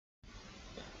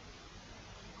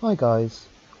Hi guys,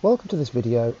 welcome to this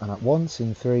video and at 1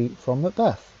 scene 3 from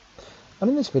Macbeth. And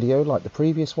in this video, like the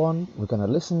previous one, we're going to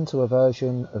listen to a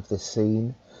version of this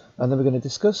scene and then we're going to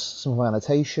discuss some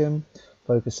annotation,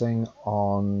 focusing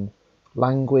on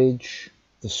language,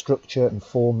 the structure and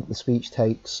form that the speech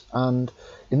takes, and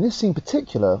in this scene in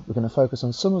particular, we're going to focus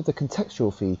on some of the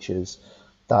contextual features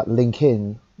that link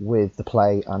in with the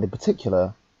play and in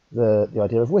particular the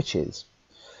idea of witches.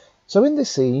 So in this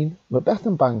scene, Macbeth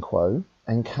and Banquo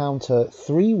encounter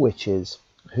three witches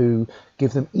who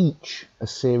give them each a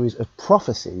series of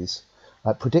prophecies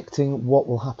predicting what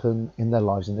will happen in their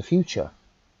lives in the future.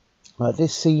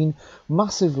 This scene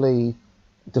massively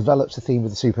develops the theme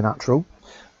of the supernatural,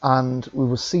 and we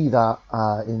will see that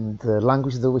in the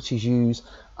language that the witches use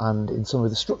and in some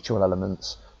of the structural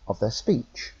elements of their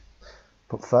speech.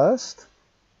 But first,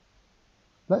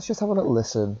 let's just have a little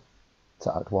listen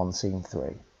to Act 1, Scene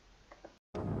 3.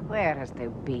 Where hast thou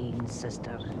been,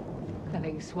 sister?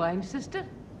 Killing swine, sister?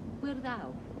 Where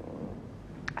thou?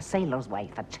 A sailor's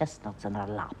wife had chestnuts in her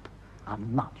lap,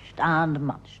 and munched, and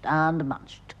munched, and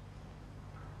munched.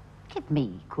 Give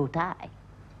me, quoth I.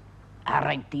 A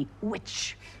ranky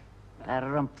witch, a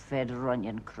rump-fed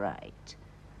runyon cried.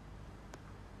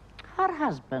 Her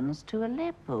husband's to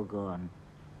Aleppo gone,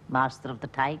 master of the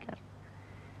tiger.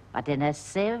 But in a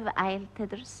sieve I'll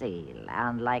thither sail,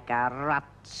 and like a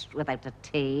rat without a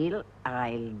tail,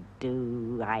 I'll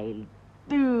do,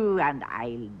 and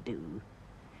I'll do.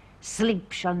 Sleep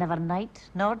shall never night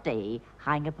nor day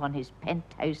hang upon his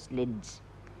penthouse lids.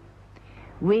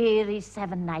 Weary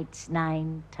 7 nights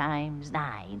 9 times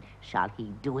 9 shall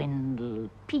he dwindle,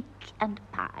 peak and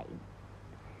pine.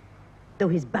 Though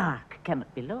his bark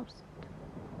cannot be lost,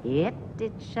 yet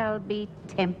it shall be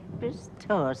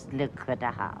tempest-tossed. Look what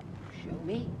I have. Show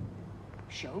me.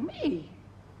 Show me.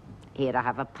 Here I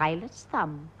have a pilot's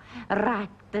thumb,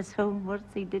 racked as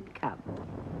homewards he did come.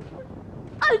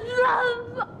 I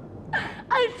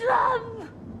drum!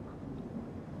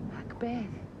 Macbeth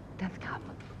doth come.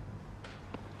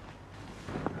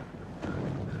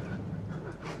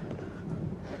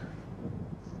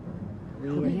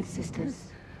 We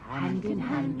sisters, hand in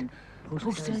hand,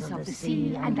 posters of the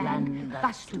sea and land,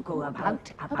 thus to go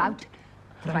about,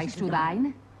 thrice to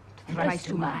thine, thrice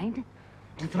to mine,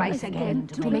 thrice again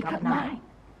to make up mine.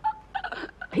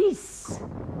 Peace!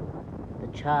 The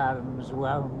charms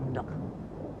wound up.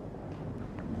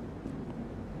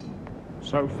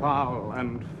 So foul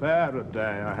and fair a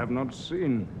day I have not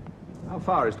seen. How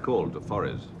far is it called to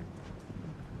Forres?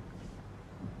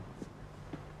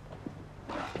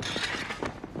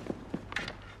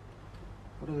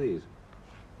 What are these?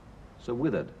 So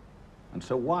withered, and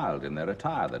so wild in their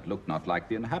attire that look not like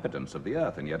the inhabitants of the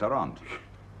earth, and yet are on't.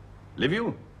 Live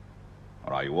you?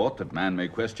 Or are you aught that man may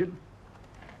question?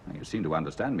 Now, you seem to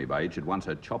understand me by each at once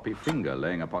her choppy finger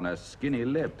laying upon her skinny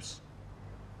lips.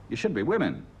 You should be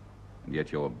women, and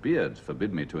yet your beards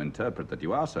forbid me to interpret that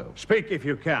you are so. Speak if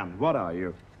you can. What are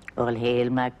you? All hail,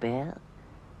 Macbeth.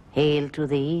 Hail to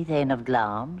thee, Thane of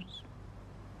Glamis.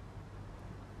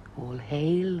 All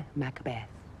hail, Macbeth.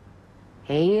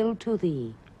 Hail to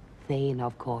thee, Thane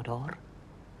of Cawdor.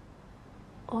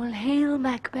 All hail,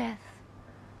 Macbeth,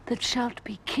 that shalt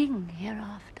be king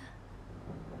hereafter.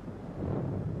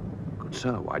 Good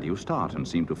sir, why do you start and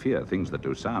seem to fear things that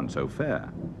do sound so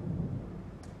fair?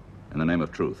 In the name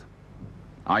of truth,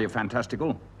 are you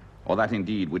fantastical, or that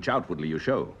indeed which outwardly you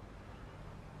show?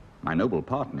 My noble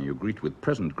partner you greet with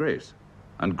present grace,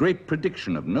 and great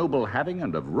prediction of noble having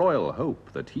and of royal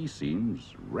hope that he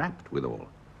seems rapt withal.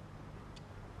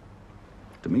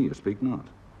 To me you speak not.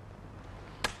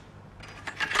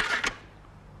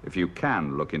 If you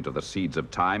can look into the seeds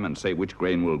of time and say which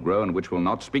grain will grow and which will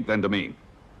not, speak then to me,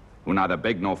 who neither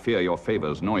beg nor fear your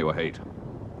favors nor your hate.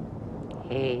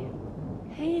 Hail.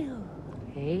 Hail.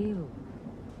 Hail.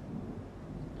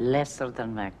 Lesser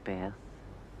than Macbeth,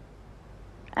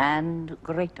 and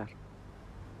greater.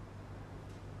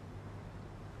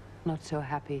 Not so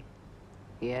happy,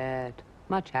 yet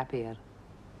much happier.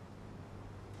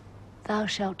 Thou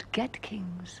shalt get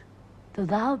kings, though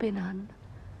thou be none.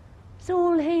 So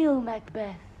all hail,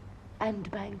 Macbeth and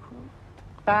Banquo.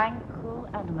 Banquo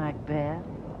and Macbeth,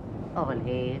 all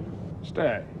hail.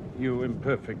 Stay, you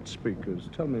imperfect speakers.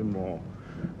 Tell me more.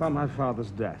 About my father's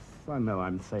death. I know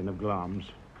I'm Thane of Glamis.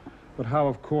 But how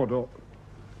of Cawdor?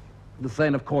 The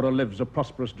Thane of Cawdor lives a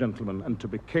prosperous gentleman, and to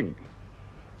be king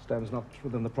stands not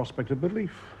within the prospect of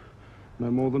belief,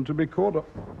 no more than to be Cawdor.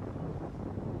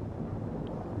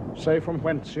 Say from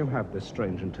whence you have this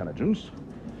strange intelligence,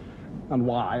 and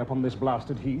why upon this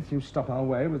blasted heath you stop our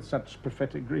way with such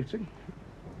prophetic greeting.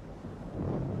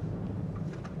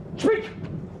 Speak!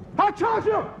 I charge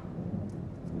you!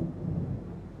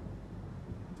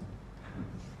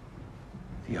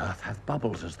 The earth hath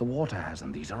bubbles as the water has,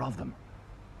 and these are of them.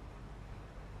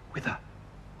 Whither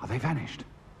are they vanished?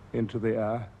 Into the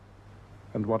air,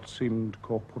 and what seemed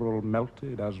corporal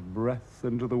melted as breath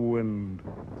into the wind.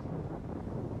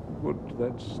 Would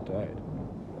they'd stayed.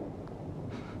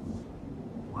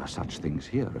 Were such things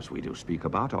here as we do speak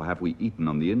about, or have we eaten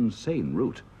on the insane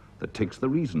root that takes the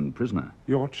reason prisoner?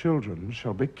 Your children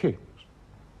shall be kings.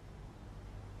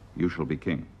 You shall be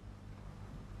king.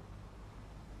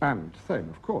 And Thane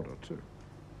of Cawdor, too.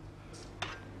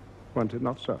 Weren't it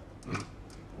not so?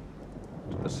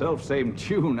 The self-same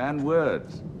tune and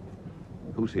words.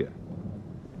 Who's here?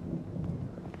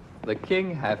 The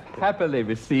king hath happily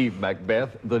received,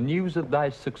 Macbeth, the news of thy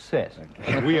success.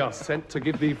 We are sent to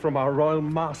give thee from our royal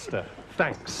master.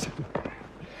 Thanks.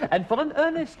 And for an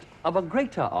earnest of a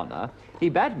greater honour, he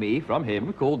bade me from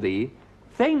him call thee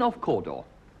Thane of Cawdor,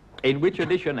 in which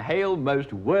addition hail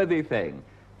most worthy Thane,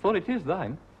 for it is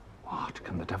thine. What?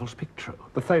 Can the devil speak true?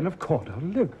 The Thane of Cawdor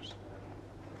lives.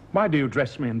 Why do you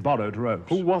dress me in borrowed robes?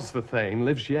 Who was the Thane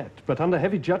lives yet, but under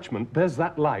heavy judgment bears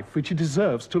that life which he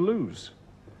deserves to lose.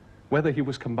 Whether he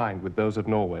was combined with those of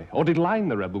Norway, or did line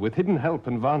the rebel with hidden help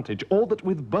and vantage, or that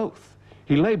with both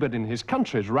he laboured in his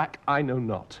country's wrack, I know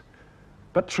not.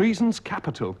 But treason's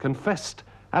capital, confessed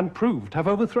and proved, have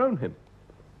overthrown him.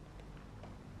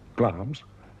 Glamis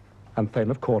and Thane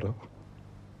of Cawdor.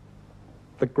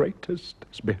 The greatest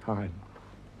is behind.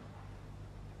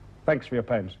 Thanks for your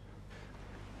pains.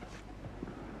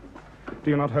 Do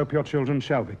you not hope your children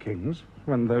shall be kings,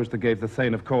 when those that gave the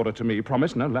Thane of Cawdor to me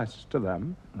promise no less to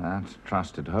them? That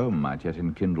trusted home might yet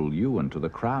enkindle you unto the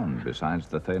crown, besides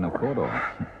the Thane of Cawdor.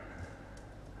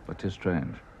 But 'tis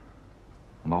strange.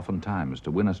 And oftentimes, to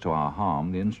win us to our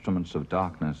harm, the instruments of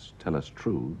darkness tell us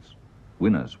truths,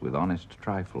 win us with honest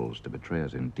trifles to betray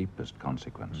us in deepest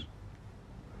consequence.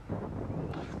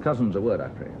 Cousins, a word, I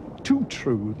pray. Two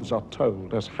truths are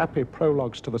told as happy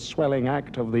prologues to the swelling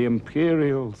act of the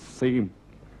imperial theme.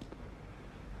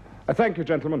 I thank you,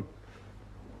 gentlemen.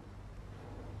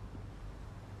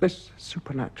 This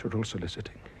supernatural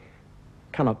soliciting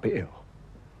cannot be ill,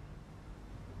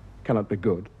 cannot be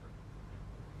good.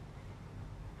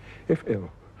 If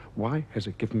ill, why has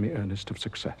it given me earnest of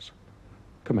success,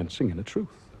 commencing in a truth?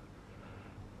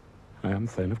 I am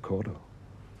Thane of Cawdor.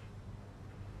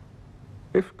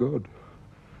 If good,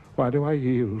 why do I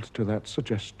yield to that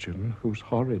suggestion whose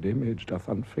horrid image doth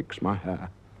unfix my hair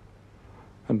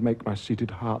and make my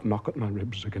seated heart knock at my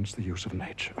ribs against the use of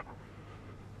nature?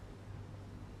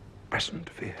 Present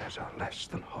fears are less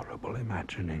than horrible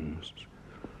imaginings.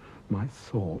 My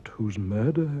thought, whose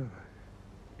murder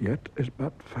yet is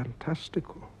but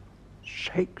fantastical,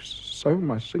 shakes so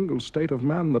my single state of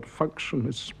man that function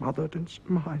is smothered in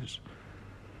surmise.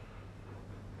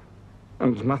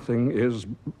 And nothing is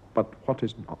but what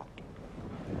is not.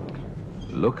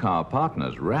 Look, our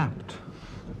partner's rapt.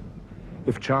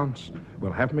 If chance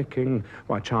will have me king,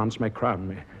 why chance may crown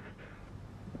me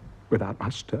without my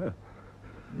stir.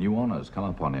 New honours come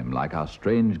upon him, like our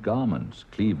strange garments,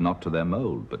 cleave not to their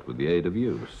mould, but with the aid of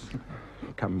use.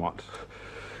 Come what,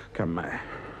 come may.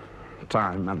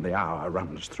 Time and the hour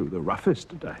runs through the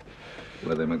roughest day.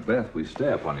 Whether Macbeth, we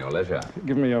stay upon your leisure.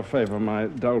 Give me your favour, my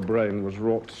dull brain was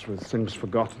wrought with things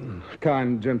forgotten.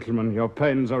 Kind gentlemen, your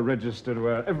pains are registered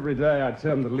where every day I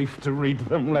turn the leaf to read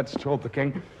them. Let's toward the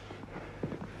king.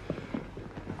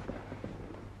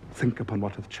 Think upon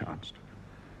what hath chanced.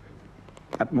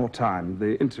 At more time,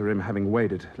 the interim having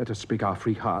weighed it, let us speak our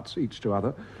free hearts, each to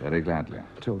other. Very gladly.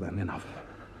 Till then, enough.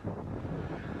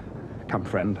 Come,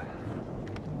 friend.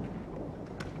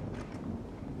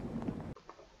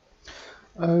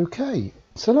 Okay,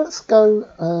 so let's go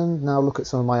and now look at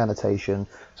some of my annotation,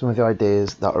 some of the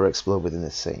ideas that are explored within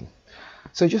this scene.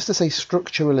 So just to say,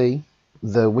 structurally,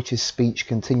 the witch's speech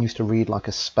continues to read like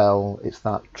a spell. It's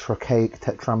that trochaic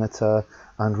tetrameter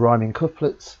and rhyming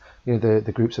couplets, you know,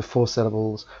 the groups of 4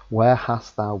 syllables, where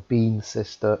hast thou been,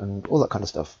 sister, and all that kind of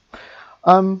stuff.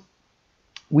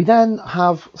 We then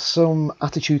have some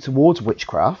attitude towards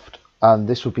witchcraft, and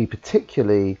this would be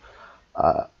particularly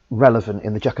relevant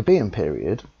in the Jacobean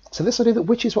period. So this idea that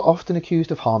witches were often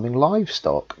accused of harming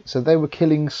livestock, so they were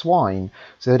killing swine,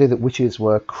 so the idea that witches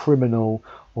were criminal,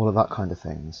 all of that kind of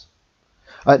things.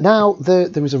 Now,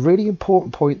 there is a really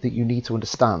important point that you need to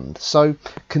understand. So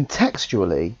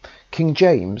contextually, King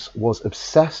James was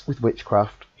obsessed with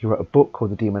witchcraft. He wrote a book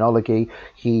called the Demonology.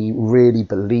 He really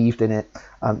believed in it.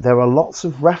 There are lots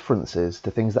of references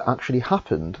to things that actually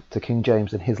happened to King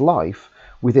James in his life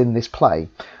within this play.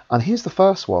 And here's the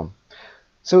first one.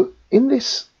 So in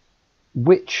this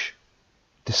witch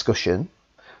discussion.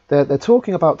 They're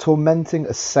talking about tormenting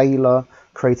a sailor,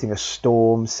 creating a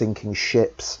storm, sinking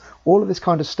ships, all of this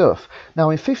kind of stuff. Now,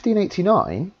 in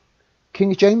 1589,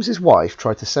 King James's wife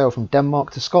tried to sail from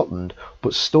Denmark to Scotland,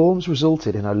 but storms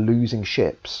resulted in her losing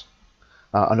ships.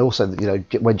 And also,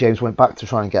 when James went back to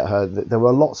try and get her, there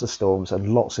were lots of storms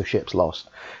and lots of ships lost.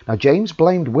 Now, James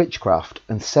blamed witchcraft,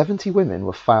 and 70 women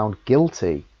were found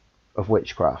guilty of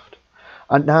witchcraft.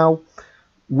 And now,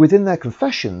 within their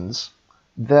confessions,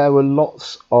 there were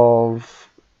lots of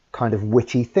kind of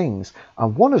witchy things.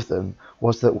 And one of them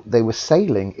was that they were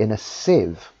sailing in a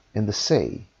sieve in the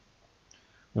sea.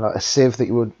 Like a sieve that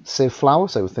you would sieve flour,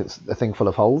 so a thing full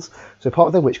of holes. So part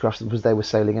of their witchcraft was they were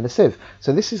sailing in a sieve.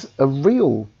 So this is a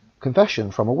real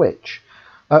confession from a witch.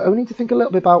 We need to think a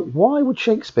little bit about, why would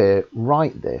Shakespeare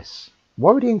write this?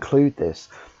 Why would he include this?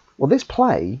 Well, this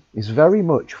play is very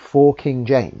much for King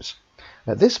James.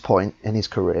 At this point in his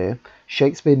career,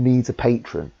 Shakespeare needs a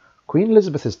patron. Queen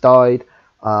Elizabeth has died.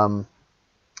 They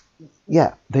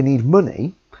need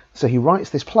money. So he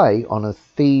writes this play on a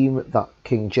theme that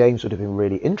King James would have been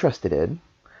really interested in,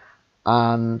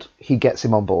 and he gets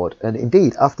him on board. And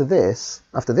indeed, after this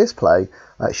play,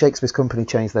 Shakespeare's company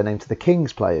changed their name to the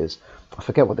King's Players. I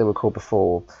forget what they were called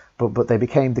before, but they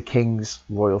became the King's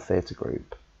Royal Theatre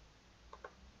Group.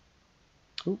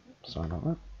 Ooh, sorry about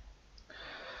that.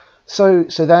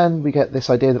 So then we get this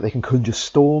idea that they can conjure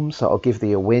storms, so I'll give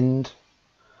thee a wind.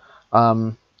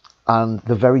 And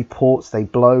the very ports they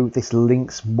blow, this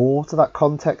links more to that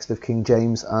context of King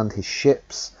James and his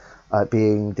ships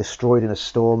being destroyed in a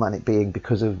storm, and it being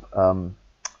because of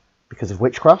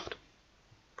witchcraft.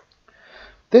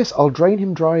 This, I'll drain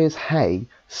him dry as hay,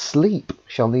 sleep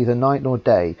shall neither night nor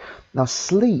day. Now,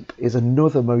 sleep is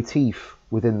another motif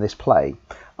within this play,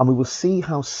 and we will see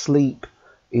how sleep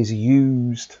is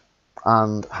used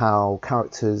and how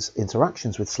characters'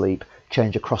 interactions with sleep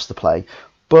change across the play.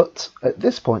 But at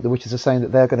this point, the witches are saying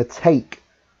that they're going to take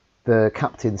the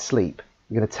captain's sleep.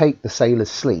 They're going to take the sailor's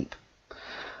sleep.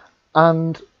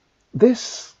 And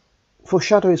this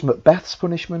foreshadows Macbeth's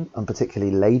punishment, and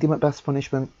particularly Lady Macbeth's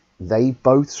punishment. They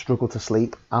both struggle to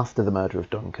sleep after the murder of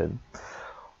Duncan.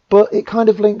 But it kind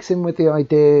of links in with the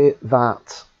idea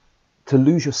that to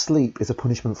lose your sleep is a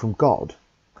punishment from God.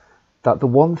 That the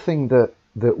one thing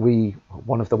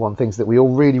one of the things that we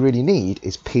all really, really need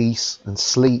is peace and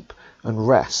sleep and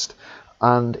rest.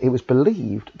 And it was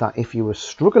believed that if you were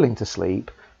struggling to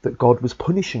sleep, that God was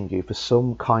punishing you for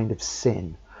some kind of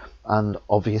sin. And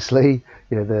obviously,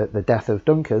 the death of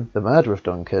Duncan, the murder of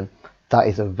Duncan, that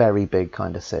is a very big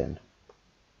kind of sin.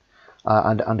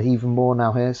 And even more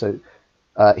now here. So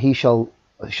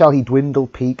shall he dwindle,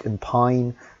 peak and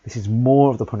pine? This is more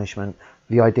of the punishment.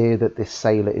 The idea that this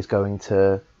sailor is going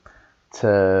to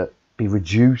be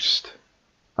reduced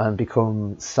and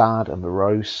become sad and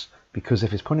morose because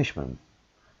of his punishment.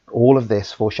 All of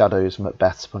this foreshadows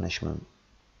Macbeth's punishment.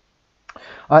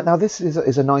 Now this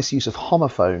is a nice use of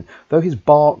homophone. Though his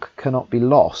bark cannot be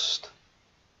lost,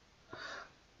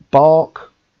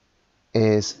 bark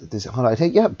is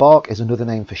another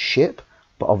name for ship,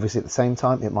 but obviously at the same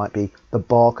time it might be the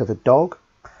bark of a dog.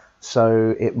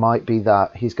 So it might be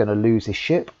that he's going to lose his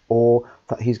ship, or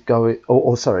that he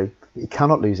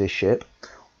cannot lose his ship,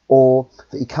 or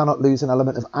that he cannot lose an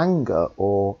element of anger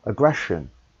or aggression.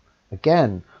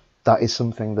 Again, that is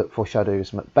something that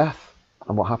foreshadows Macbeth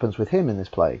and what happens with him in this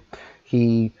play.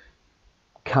 He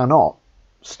cannot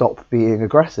stop being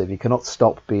aggressive. He cannot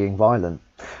stop being violent.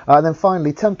 And then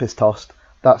finally, tempest tossed.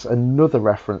 That's another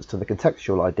reference to the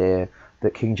contextual idea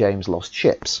that King James lost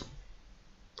ships.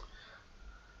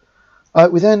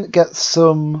 We then get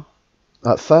some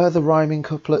further rhyming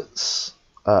couplets.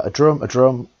 A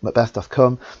drum, Macbeth doth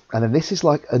come. And then this is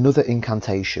like another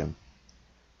incantation.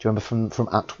 Do you remember from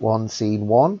Act 1, Scene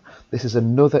 1? This is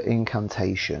another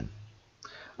incantation.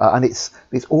 And it's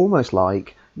almost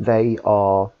like they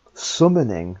are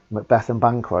summoning Macbeth and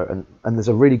Banquo. And there's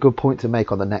a really good point to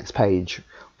make on the next page.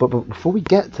 But before we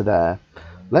get to there,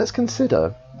 let's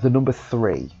consider the number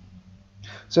 3.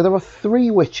 So there are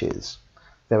 3 witches.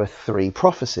 There are 3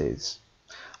 prophecies.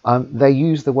 They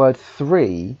use the word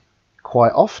 3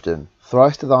 quite often.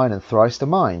 Thrice to thine and thrice to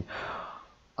mine.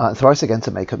 Thrice again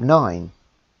to make up 9.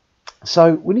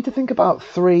 So we need to think about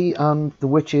 3 and the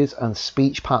witches and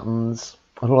speech patterns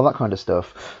and all of that kind of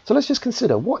stuff. So let's just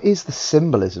consider, what is the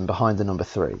symbolism behind the number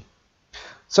 3?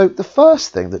 So the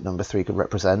first thing that number 3 could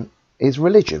represent is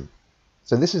religion.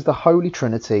 So this is the Holy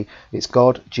Trinity. It's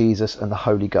God, Jesus and the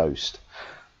Holy Ghost.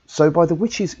 So by the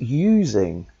witches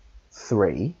using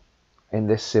 3 in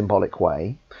this symbolic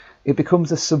way, it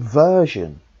becomes a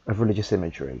subversion of religious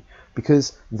imagery,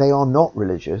 because they are not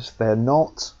religious. They're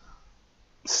not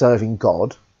serving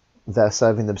God, they're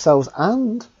serving themselves,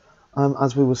 and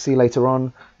as we will see later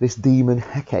on, this demon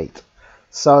Hecate.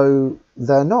 So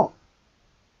they're not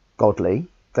godly,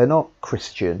 they're not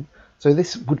Christian, so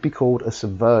this would be called a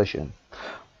subversion.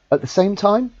 At the same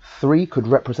time, 3 could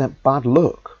represent bad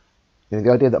luck. You know,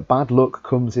 the idea that bad luck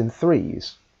comes in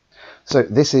 3s. So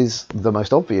this is the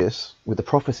most obvious with the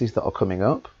prophecies that are coming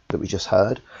up that we just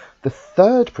heard. The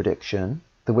third prediction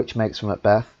the witch makes from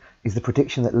Macbeth is the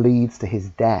prediction that leads to his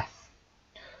death.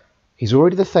 He's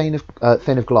already the Thane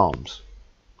of Glamis.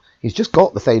 He's just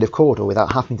got the Thane of Cawdor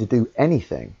without having to do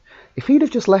anything. If he'd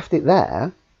have just left it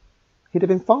there, he'd have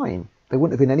been fine. There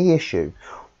wouldn't have been any issue.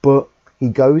 But he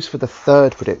goes for the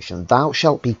third prediction, thou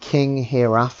shalt be king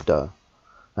hereafter.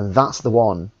 And that's the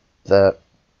one that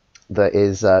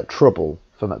is trouble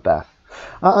for Macbeth.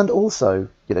 And also,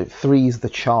 you know, 3 is the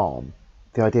charm.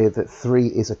 The idea that 3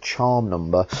 is a charm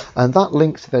number. And that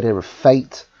links to the idea of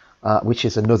fate, which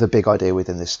is another big idea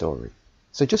within this story.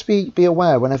 So just be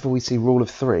aware whenever we see rule of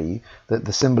 3 that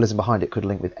the symbolism behind it could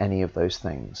link with any of those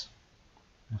things.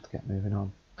 I have to get moving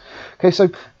on. Okay, so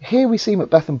here we see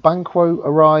Macbeth and Banquo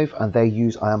arrive, and they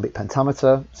use iambic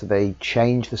pentameter, so they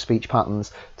change the speech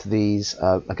patterns to these,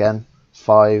 again,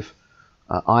 5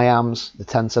 iambs, the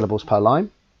 10 syllables per line.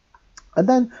 And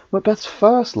then Macbeth's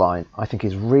first line, I think,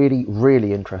 is really,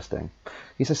 really interesting.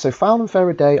 He says, so foul and fair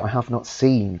a day I have not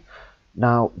seen.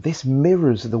 Now, this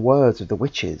mirrors the words of the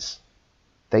witches.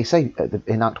 They say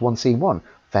in Act 1, Scene 1,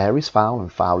 fair is foul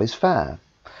and foul is fair.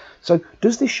 So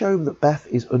does this show that Macbeth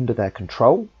is under their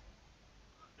control?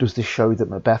 Does this show that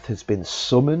Macbeth has been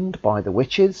summoned by the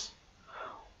witches?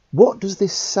 What does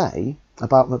this say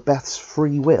about Macbeth's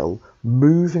free will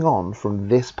moving on from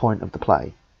this point of the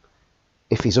play?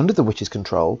 If he's under the witches'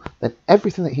 control, then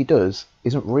everything that he does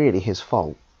isn't really his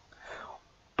fault.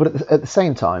 But at the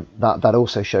same time, that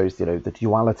also shows, you know, the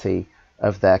duality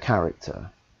of their character,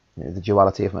 you know, the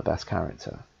duality of Macbeth's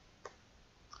character.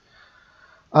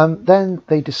 Then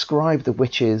they describe the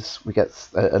witches. We get,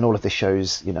 and all of this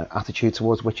shows, you know, attitude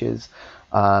towards witches.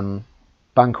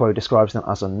 Banquo describes them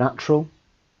as unnatural.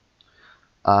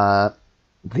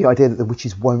 The idea that the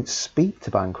witches won't speak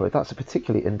to Banquo, that's a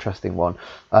particularly interesting one.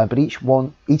 But each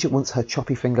at once her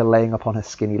choppy finger laying upon her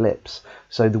skinny lips.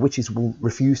 So the witches will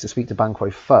refuse to speak to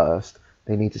Banquo first.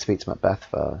 They need to speak to Macbeth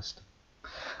first.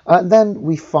 Then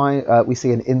we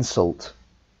see an insult.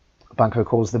 Banquo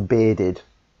calls them bearded,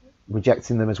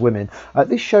 rejecting them as women.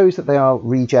 This shows that they are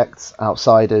rejects,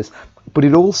 outsiders, but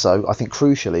it also, I think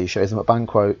crucially, shows them that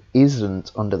Banquo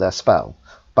isn't under their spell.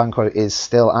 Banquo is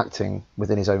still acting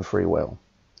within his own free will.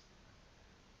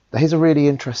 Here's a really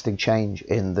interesting change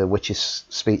in the witches'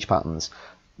 speech patterns.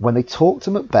 When they talk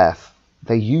to Macbeth,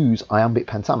 they use iambic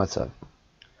pentameter.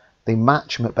 They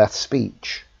match Macbeth's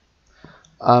speech.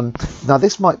 Now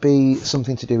this might be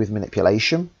something to do with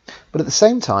manipulation, but at the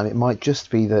same time it might just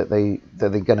be that they're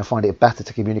going to find it better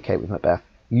to communicate with Macbeth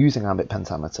using iambic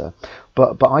pentameter.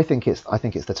 But I think it's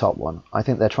the top one. I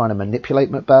think they're trying to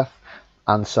manipulate Macbeth,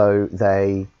 and so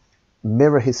they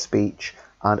mirror his speech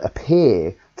and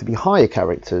appear to be higher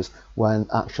characters when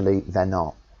actually they're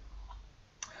not.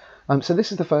 So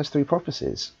this is the first 3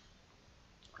 prophecies.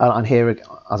 And here,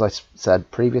 as I said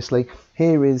previously,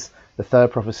 here is the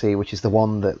third prophecy, which is the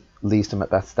one that leads to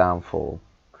Macbeth's downfall.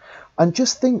 And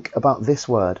just think about this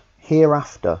word,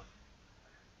 hereafter.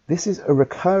 This is a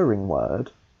recurring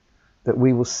word that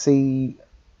we will see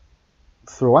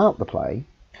throughout the play.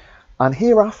 And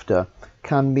hereafter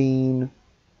can mean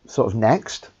sort of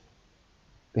next.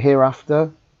 The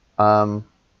hereafter, kind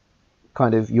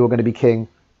of you're going to be king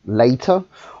later.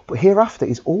 But hereafter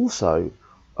is also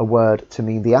a word to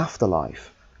mean the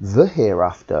afterlife. The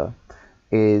hereafter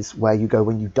is where you go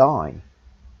when you die.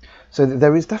 So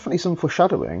there is definitely some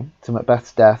foreshadowing to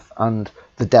Macbeth's death and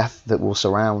the death that will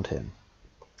surround him.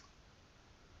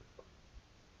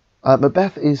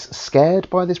 Macbeth is scared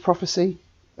by this prophecy.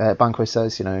 Banquo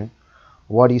says, you know,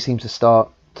 why do you seem to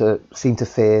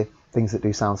fear things that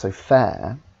do sound so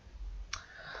fair?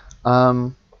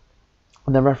 And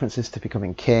then references to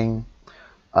becoming king.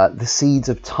 The seeds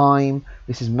of time,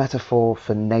 this is metaphor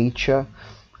for nature.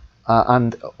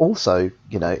 And also,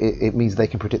 you know, it means they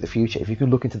can predict the future. If you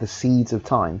can look into the seeds of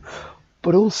time.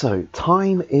 But also,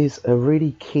 time is a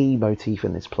really key motif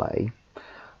in this play.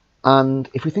 And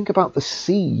if we think about the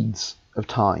seeds of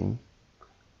time,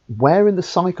 where in the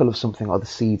cycle of something are the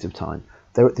seeds of time?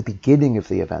 They're at the beginning of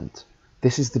the event.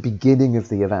 This is the beginning of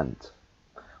the event.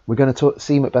 We're going to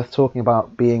see Macbeth talking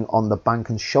about being on the bank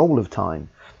and shoal of time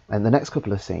in the next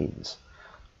couple of scenes.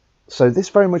 So this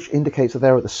very much indicates that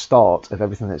they're at the start of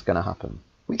everything that's going to happen,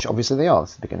 which obviously they are.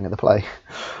 It's the beginning of the play.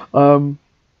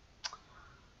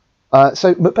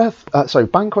 So Macbeth,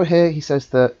 Banquo here, he says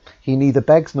that he neither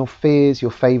begs nor fears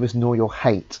your favours nor your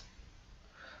hate.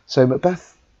 So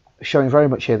Macbeth showing very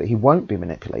much here that he won't be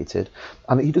manipulated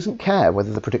and that he doesn't care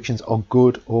whether the predictions are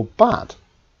good or bad.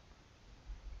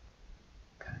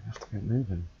 Okay, I have to get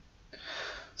moving.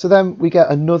 So then we get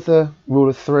another rule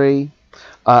of three,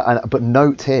 but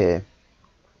note here,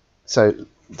 so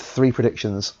three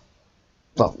predictions,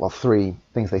 well, three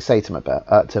things they say to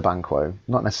Macbeth, to Banquo,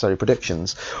 not necessarily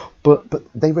predictions, but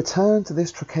they return to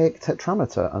this trochaic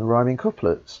tetrameter and rhyming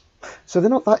couplets. So they're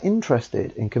not that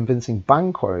interested in convincing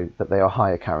Banquo that they are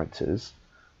higher characters.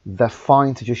 They're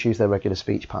fine to just use their regular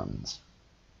speech patterns.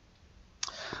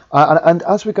 And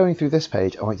as we're going through this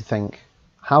page, I want you to think,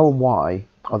 how and why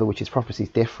are the witches' prophecies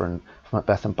different from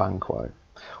Macbeth and Banquo?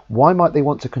 Why might they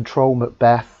want to control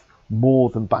Macbeth more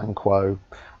than Banquo?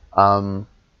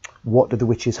 What do the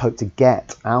witches hope to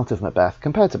get out of Macbeth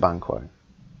compared to Banquo?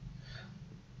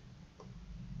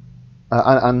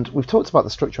 And we've talked about the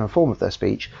structure and form of their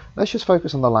speech. Let's just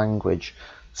focus on the language.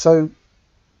 So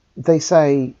they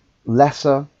say,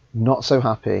 lesser, not so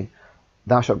happy,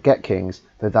 thou shalt get kings,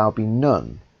 though thou be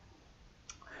none.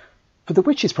 For the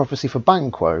witches' prophecy for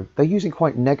Banquo, they're using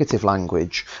quite negative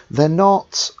language. They're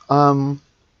not that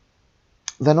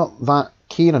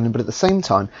keen on him, but at the same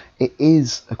time, it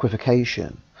is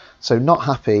equivocation. So not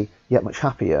happy, yet much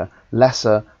happier,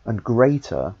 lesser and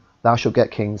greater, thou shalt get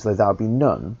kings, though thou be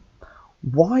none.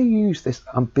 Why use this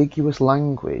ambiguous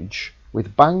language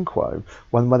with Banquo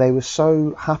when they were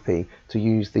so happy to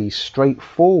use these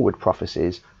straightforward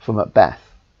prophecies for Macbeth?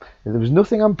 There was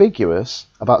nothing ambiguous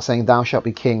about saying thou shalt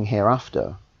be king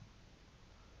hereafter.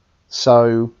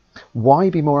 So why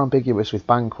be more ambiguous with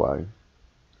Banquo?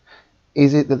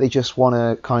 Is it that they just want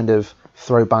to kind of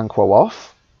throw Banquo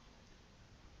off?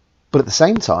 But at the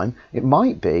same time, it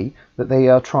might be that they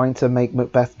are trying to make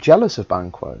Macbeth jealous of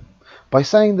Banquo. By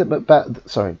saying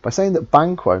that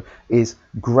Banquo is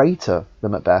greater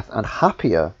than Macbeth and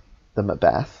happier than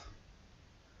Macbeth,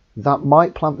 that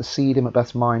might plant the seed in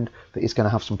Macbeth's mind that he's going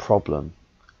to have some problem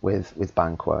with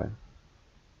Banquo.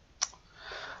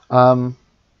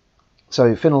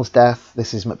 So Finnell's death,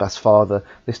 this is Macbeth's father.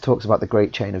 This talks about the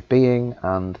great chain of being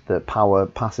and that power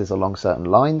passes along certain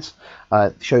lines.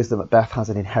 Shows that Macbeth has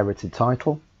an inherited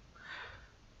title.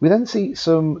 We then see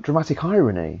some dramatic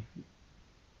irony.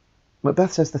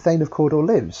 Macbeth says the Thane of Cawdor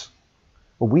lives.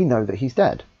 Well, we know that he's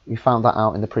dead. We found that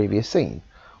out in the previous scene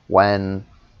when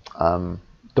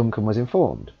Duncan was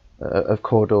informed of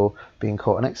Cawdor being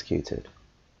caught and executed.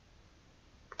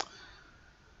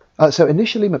 So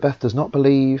initially Macbeth does not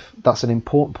believe. That's an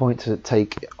important point to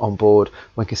take on board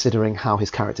when considering how his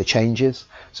character changes.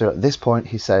 So at this point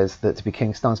he says that to be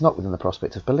king stands not within the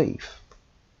prospect of belief.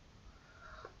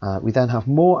 We then have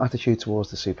more attitude towards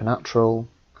the supernatural.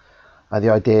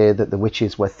 The idea that the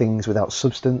witches were things without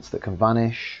substance that can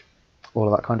vanish, all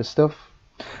of that kind of stuff.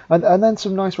 And then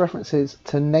some nice references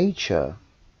to nature,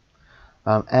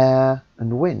 air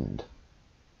and wind.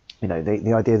 You know,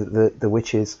 the idea that the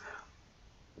witches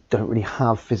don't really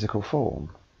have physical form.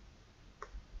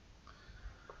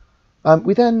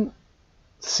 We then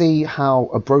see how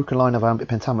a broken line of iambic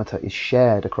pentameter is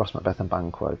shared across Macbeth and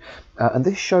Banquo. And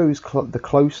this shows the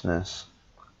closeness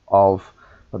of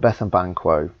Macbeth and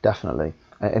Banquo, definitely,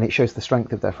 and it shows the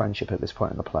strength of their friendship at this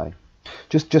point in the play.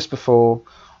 Just before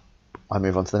I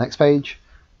move on to the next page,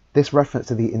 this reference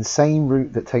to the insane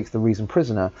route that takes the reason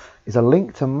prisoner is a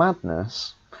link to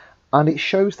madness, and it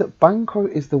shows that Banquo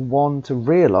is the one to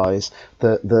realise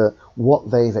that what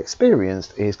they've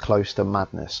experienced is close to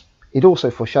madness. It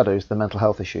also foreshadows the mental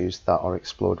health issues that are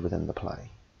explored within the play.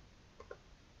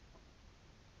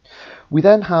 We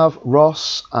then have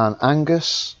Ross and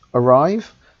Angus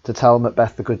arrive to tell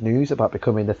Macbeth the good news about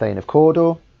becoming the Thane of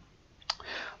Cawdor.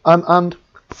 And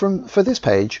for this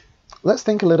page, let's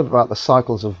think a little bit about the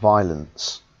cycles of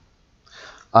violence.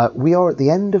 We are at the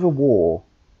end of a war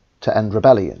to end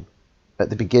rebellion at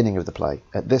the beginning of the play,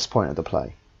 at this point of the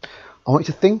play. I want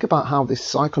you to think about how this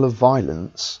cycle of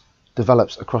violence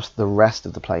develops across the rest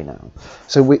of the play now.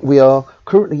 So we are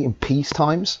currently in peace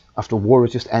times after war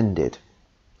has just ended.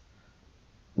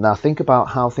 Now think about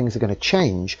how things are going to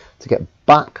change to get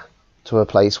back to a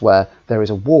place where there is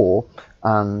a war,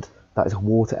 and that is a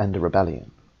war to end a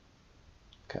rebellion.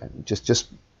 Okay,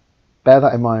 just bear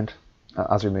that in mind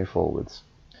as we move forwards.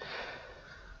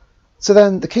 So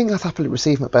then the king hath happily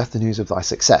received, Macbeth, the news of thy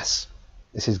success.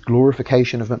 This is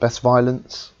glorification of Macbeth's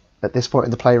violence. At this point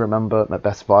in the play, remember,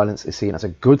 Macbeth's violence is seen as a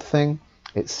good thing.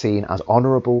 It's seen as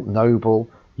honourable, noble,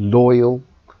 loyal,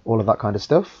 all of that kind of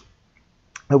stuff.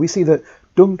 Now we see that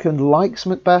Duncan likes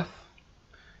Macbeth.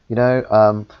 You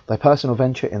know, their personal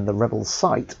venture in the rebels'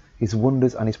 sight his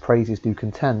wonders and his praises do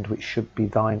contend, which should be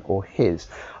thine or his.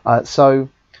 So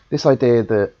this idea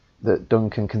that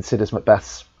Duncan considers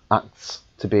Macbeth's acts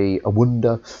to be a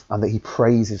wonder and that he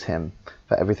praises him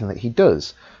for everything that he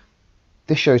does.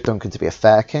 This shows Duncan to be a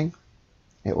fair king.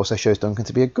 It also shows Duncan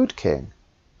to be a good king.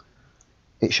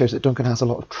 It shows that Duncan has a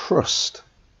lot of trust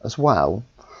as well,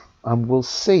 and we'll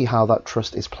see how that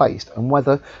trust is placed and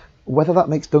whether that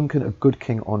makes Duncan a good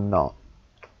king or not.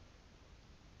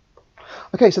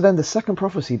 Okay, so then the second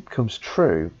prophecy becomes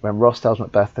true when Ross tells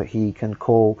Macbeth that he can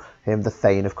call him the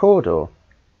Thane of Cawdor.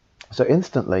 So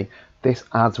instantly, this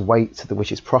adds weight to the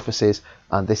witch's prophecies,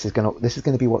 and this is going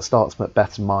to be what starts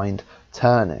Macbeth's mind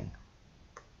turning.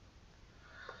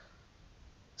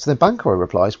 So then Banquo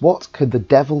replies, "What could the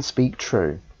devil speak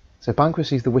true?" So Banquo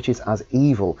sees the witches as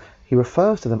evil. He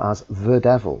refers to them as the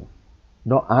devil.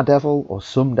 Not a devil or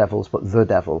some devils, but the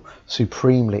devil,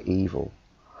 supremely evil.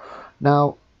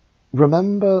 Now,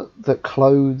 remember that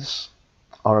clothes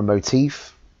are a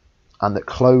motif, and that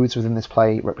clothes within this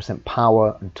play represent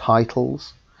power and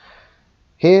titles.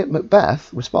 Here,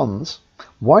 Macbeth responds,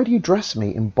 "Why do you dress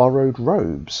me in borrowed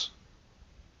robes?"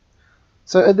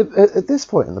 So at this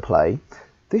point in the play,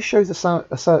 this shows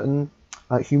a certain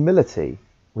humility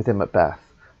within Macbeth,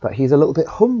 that he's a little bit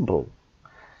humble.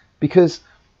 Because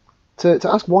to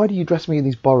ask, "Why do you dress me in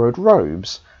these borrowed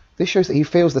robes?" this shows that he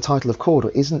feels the title of Cawdor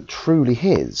isn't truly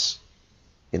his.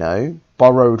 You know,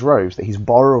 borrowed robes, that he's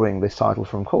borrowing this title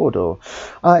from Cawdor.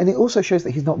 And it also shows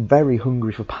that he's not very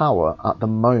hungry for power at the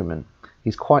moment.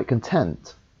 He's quite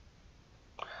content.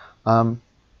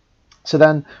 So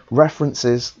then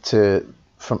references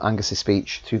from Angus's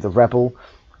speech to the rebel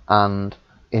and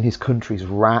in his country's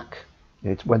wrack,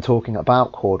 when talking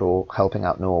about Cawdor helping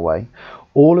out Norway.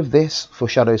 All of this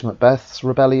foreshadows Macbeth's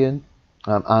rebellion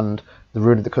and the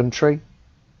ruin of the country,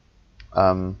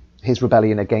 his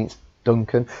rebellion against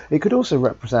Duncan. It could also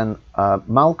represent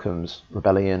Malcolm's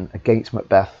rebellion against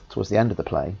Macbeth towards the end of the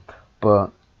play,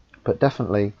 but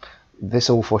definitely this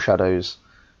all foreshadows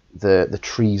the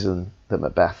treason that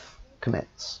Macbeth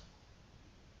commits.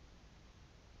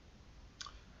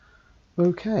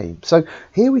 Okay, so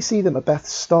here we see that Macbeth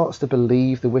starts to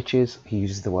believe the witches. He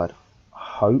uses the word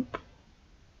hope,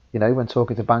 when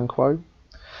talking to Banquo.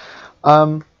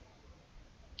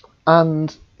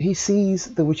 And he sees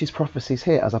the witches' prophecies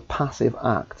here as a passive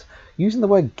act, using the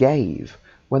word gave,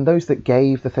 when those that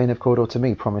gave the Thane of Cawdor to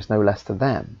me promised no less to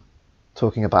them,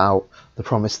 talking about the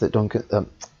promise that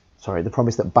the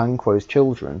promise that Banquo's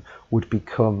children would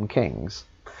become kings.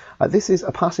 This is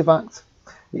a passive act.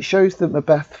 It shows that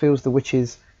Macbeth feels the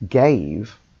witches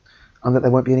gave, and that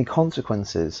there won't be any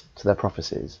consequences to their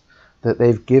prophecies, that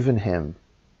they've given him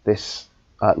this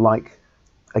like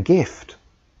a gift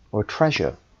or a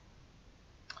treasure.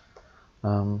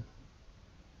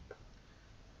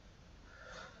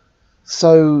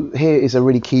 So here is a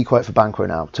really key quote for Banquo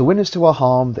now. "To win us to our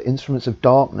harm, the instruments of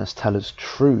darkness tell us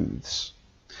truths."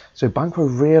 So Banquo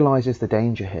realises the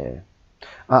danger here.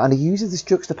 And he uses this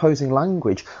juxtaposing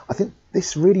language. I think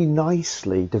this really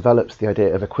nicely develops the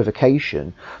idea of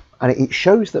equivocation, and it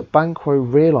shows that Banquo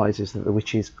realises that the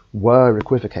witches were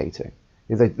equivocating.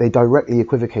 They directly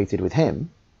equivocated with him,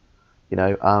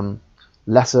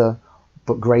 lesser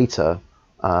but greater,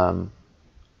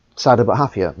 sadder but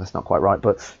happier. That's not quite right,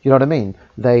 but you know what I mean?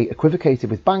 They equivocated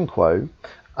with Banquo,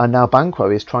 and now Banquo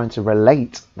is trying to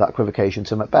relate that equivocation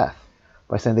to Macbeth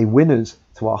by saying they win us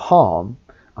to our harm,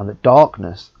 and that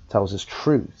darkness tells us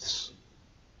truths.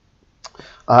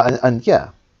 And yeah,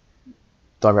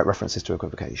 direct references to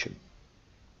equivocation.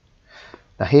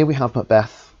 Now here we have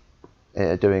Macbeth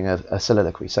doing a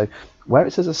soliloquy. So where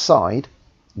it says aside,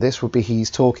 this would be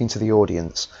he's talking to the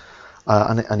audience.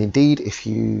 And indeed, if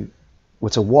you were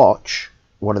to watch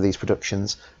one of these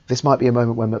productions, this might be a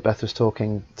moment when Macbeth was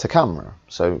talking to camera,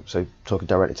 so talking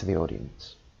directly to the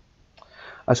audience.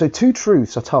 So two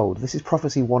truths are told. This is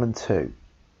prophecy 1 and 2.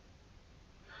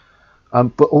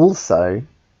 But also,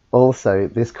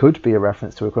 this could be a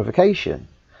reference to equivocation.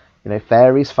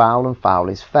 Fair is foul and foul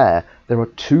is fair. There are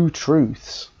two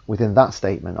truths within that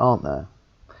statement, aren't there?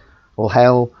 All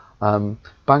hail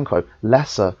Banquo,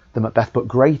 lesser than Macbeth, but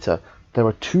greater. There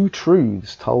are two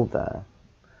truths told there.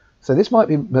 So this might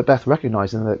be Macbeth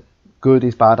recognising that good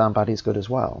is bad and bad is good as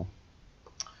well.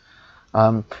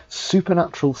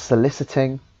 Supernatural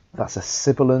soliciting, that's a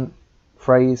sibilant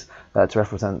phrase to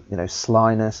represent,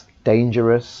 slyness,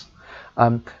 dangerous.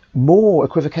 More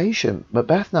equivocation.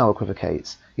 Macbeth now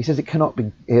equivocates. He says it cannot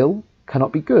be ill,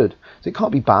 cannot be good. So it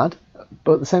can't be bad,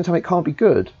 but at the same time it can't be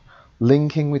good.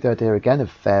 Linking with the idea again of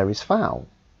fair is foul.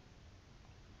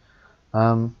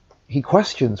 He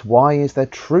questions, why is there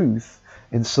truth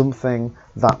in something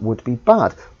that would be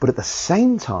bad. But at the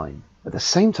same time,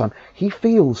 he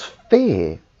feels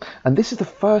fear. And this is the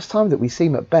first time that we see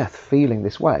Macbeth feeling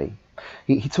this way.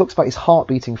 He talks about his heart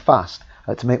beating fast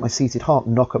to make my seated heart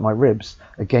knock at my ribs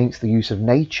against the use of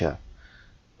nature.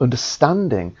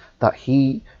 Understanding that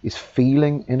he is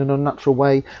feeling in an unnatural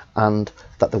way and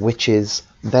that the witches,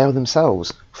 they are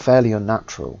themselves fairly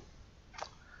unnatural.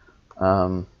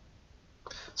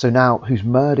 So now, whose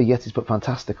murder yet is but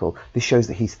fantastical, this shows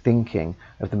that he's thinking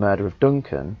of the murder of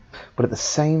Duncan, but at the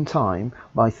same time,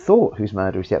 my thought, whose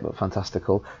murder is yet but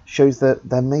fantastical, shows that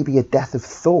there may be a death of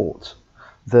thought,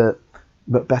 that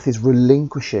Macbeth is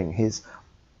relinquishing his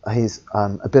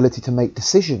ability to make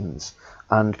decisions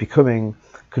and becoming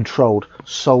controlled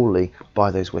solely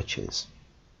by those witches.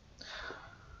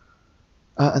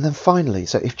 And then finally,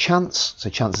 so chance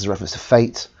is a reference to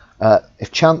fate.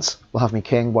 If chance will have me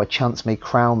king, why chance may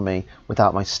crown me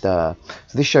without my stir.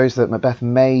 So this shows that Macbeth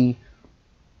may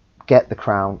get the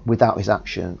crown without his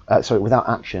action, without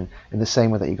action, in the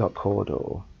same way that he got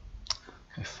Cawdor.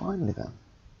 Okay, finally then.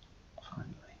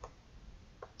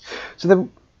 So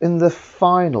then, in the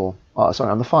final,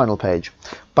 on the final page,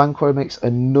 Banquo makes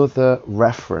another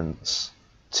reference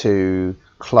to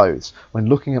clothes. When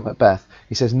looking at Macbeth,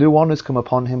 he says, "New honours come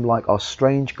upon him like our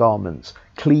strange garments,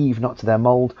 cleave not to their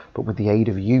mould, but with the aid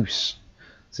of use."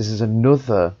 So this is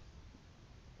another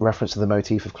reference to the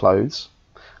motif of clothes,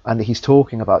 and he's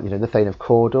talking about, the Thane of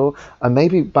Cawdor, and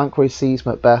maybe Banquo sees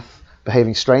Macbeth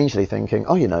behaving strangely, thinking,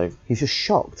 he's just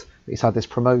shocked that he's had this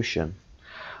promotion.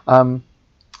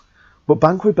 But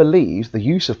Banquo believes the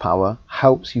use of power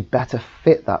helps you better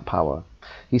fit that power.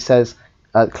 He says,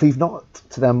 "Cleave not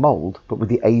to their mould, but with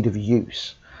the aid of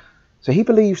use." So he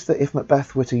believes that if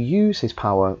Macbeth were to use his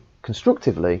power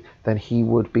constructively, then he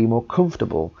would be more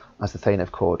comfortable as the Thane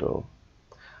of Cawdor.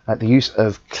 The use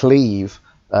of cleave,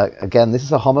 again, this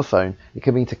is a homophone. It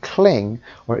can mean to cling,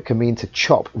 or it can mean to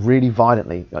chop really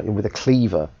violently with a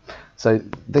cleaver. So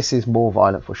this is more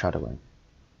violent foreshadowing.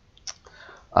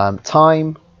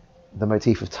 Time, the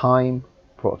motif of time,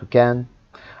 brought up again.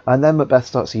 And then Macbeth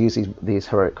starts to use these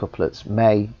heroic couplets,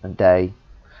 May and Day,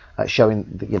 showing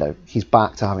that, he's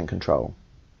back to having control.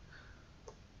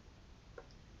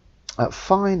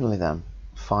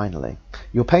 Finally,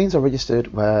 your pains are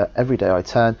registered where every day I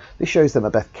turn. This shows that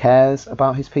Macbeth cares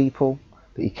about his people,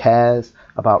 that he cares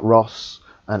about Ross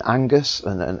and Angus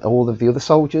and all of the other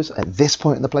soldiers. At this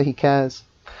point in the play, he cares.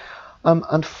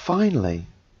 And finally,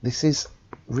 this is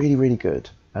really, really good,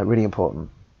 really important.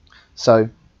 So,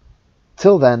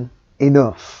 till then,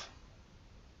 enough.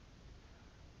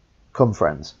 Come,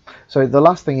 friends. So the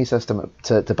last thing he says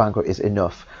to Banquo is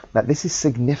enough. Now, this is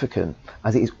significant,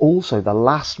 as it is also the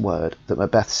last word that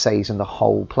Macbeth says in the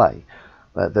whole play.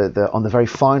 On the very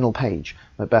final page,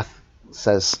 Macbeth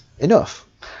says enough.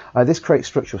 This creates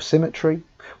structural symmetry,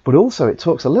 but also it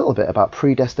talks a little bit about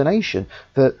predestination,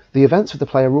 that the events of the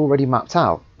play are already mapped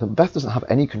out, that Macbeth doesn't have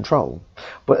any control.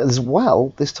 But as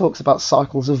well, this talks about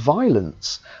cycles of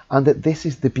violence, and that this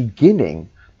is the beginning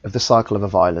of the cycle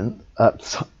of violence,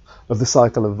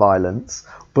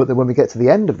 but that when we get to the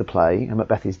end of the play and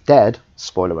Macbeth is dead,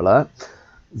 spoiler alert,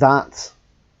 that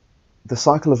the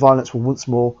cycle of violence will once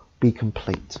more be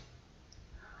complete.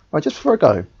 Right, just before I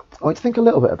go, I want to think a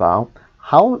little bit about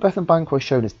how Macbeth and Banquo are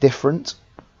shown as different.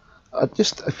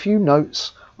 Just a few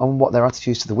notes on what their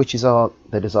attitudes to the witches are,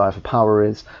 their desire for power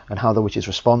is, and how the witches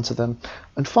respond to them.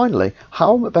 And finally,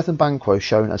 how Macbeth and Banquo are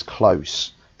shown as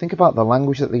close. Think about the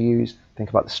language that they use, think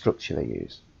about the structure they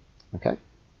use. Okay?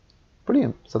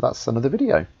 Brilliant. So that's another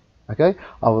video. Okay?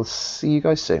 I will see you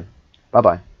guys soon.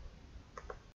 Bye-bye.